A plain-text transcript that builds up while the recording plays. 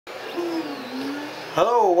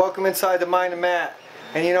Hello, welcome inside the Mind of Matt.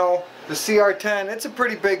 And you know, the CR10, it's a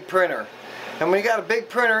pretty big printer. And when you got a big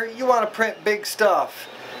printer, you want to print big stuff.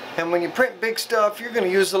 And when you print big stuff, you're going to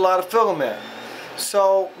use a lot of filament.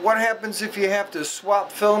 So what happens if you have to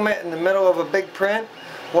swap filament in the middle of a big print?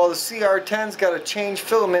 Well, the CR10's got a change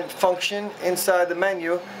filament function inside the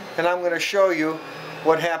menu, and I'm going to show you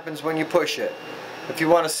what happens when you push it. If you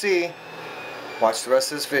want to see, watch the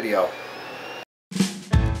rest of this video.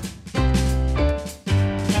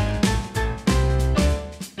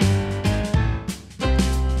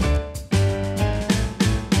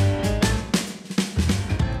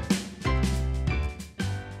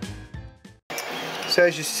 So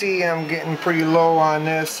as you see, I'm getting pretty low on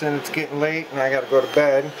this and it's getting late and I gotta go to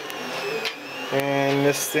bed. And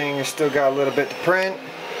this thing has still got a little bit to print,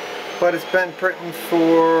 but it's been printing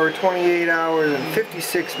for 28 hours and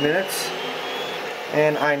 56 minutes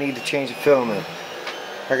and I need to change the filament.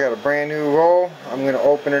 I got a brand new roll. I'm gonna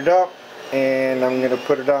open it up and I'm gonna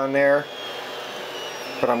put it on there,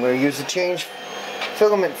 but I'm gonna use the change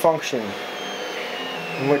filament function.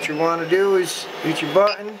 And what you want to do is hit your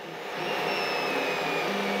button,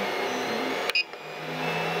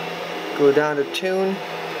 go down to tune,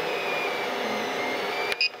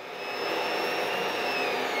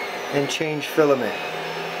 and change filament.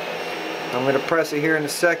 I'm going to press it here in a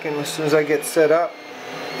second as soon as I get set up,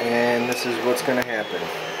 and this is what's going to happen.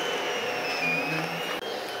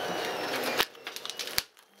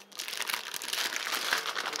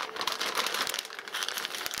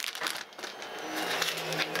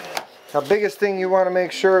 The biggest thing you want to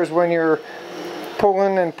make sure is when you're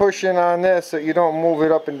pulling and pushing on this that you don't move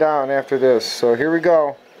it up and down after this. So here we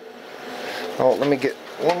go. Oh, let me get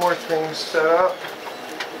one more thing set up.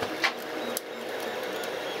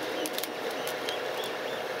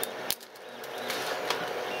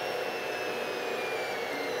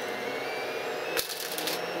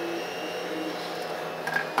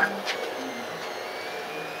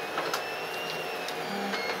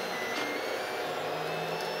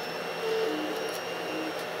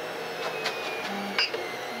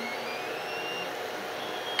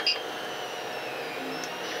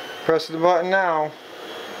 Press the button now.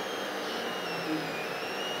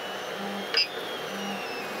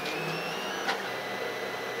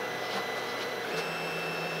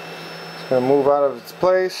 It's going to move out of its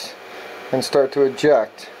place and start to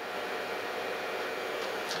eject.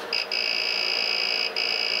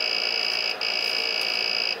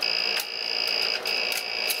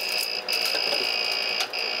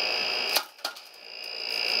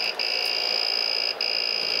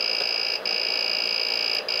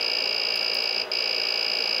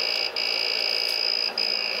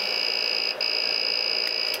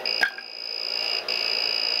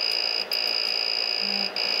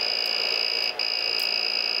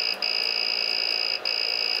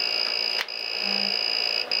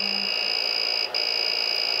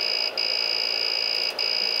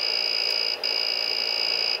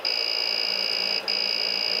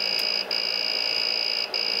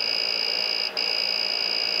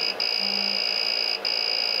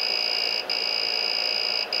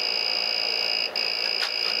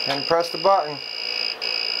 And press the button.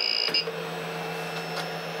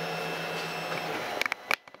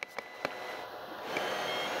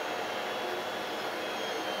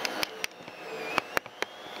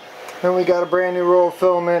 Then we got a brand new roll of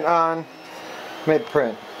filament on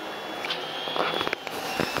mid-print.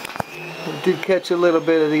 We did catch a little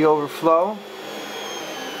bit of the overflow,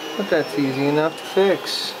 but that's easy enough to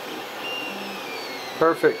fix.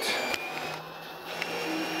 Perfect.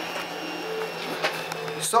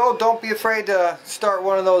 So don't be afraid to start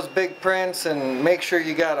one of those big prints and make sure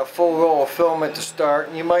you got a full roll of filament to start,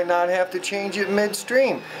 and you might not have to change it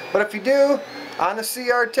midstream. But if you do, on the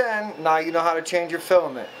CR10, now you know how to change your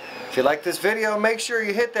filament. If you like this video, make sure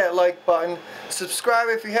you hit that like button, subscribe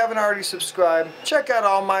if you haven't already subscribed, check out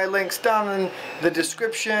all my links down in the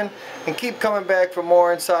description, and keep coming back for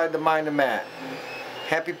more inside the Mind of Matt.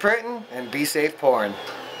 Happy printing and be safe pouring.